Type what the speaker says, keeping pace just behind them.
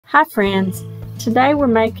Hi friends, today we're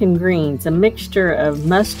making greens, a mixture of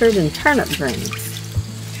mustard and turnip greens.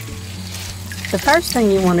 The first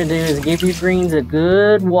thing you want to do is give your greens a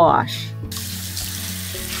good wash.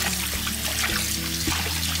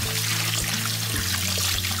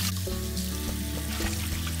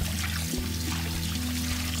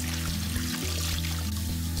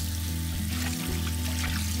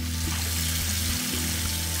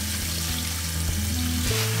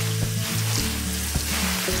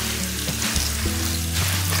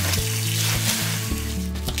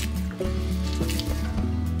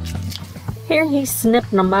 Here he's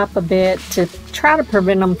snipping them up a bit to try to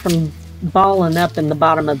prevent them from balling up in the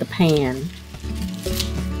bottom of the pan.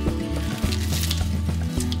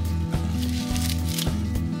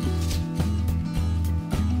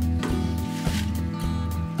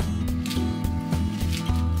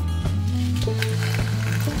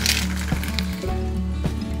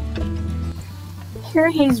 Here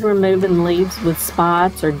he's removing leaves with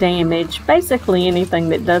spots or damage, basically anything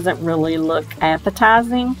that doesn't really look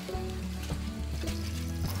appetizing.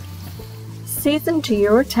 Season to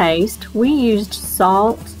your taste. We used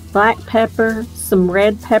salt, black pepper, some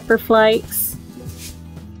red pepper flakes.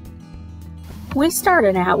 We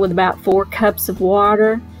started out with about 4 cups of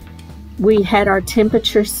water. We had our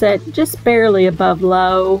temperature set just barely above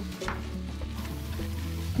low.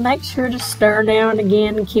 Make sure to stir now and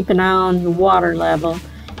again and keep an eye on the water level.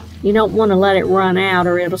 You don't want to let it run out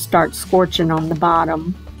or it'll start scorching on the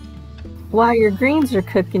bottom. While your greens are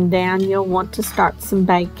cooking down, you'll want to start some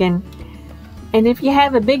bacon. And if you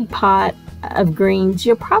have a big pot of greens,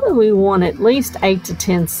 you'll probably want at least 8 to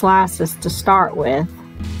 10 slices to start with.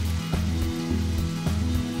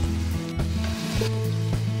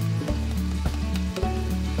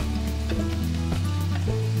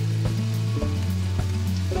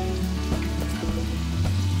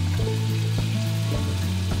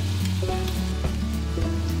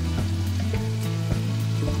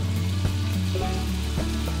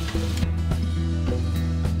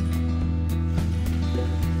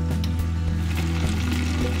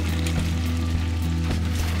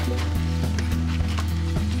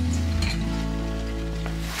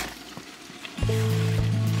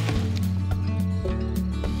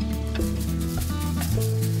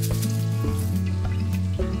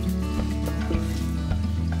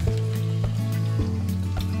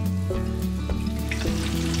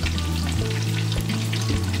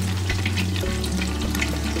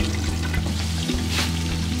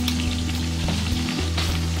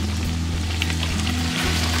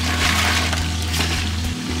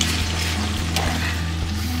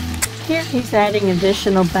 Here he's adding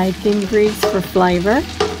additional bacon grease for flavor.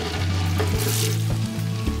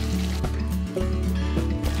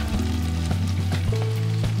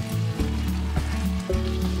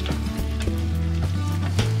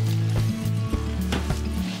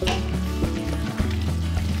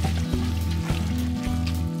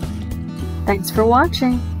 Thanks for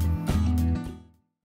watching.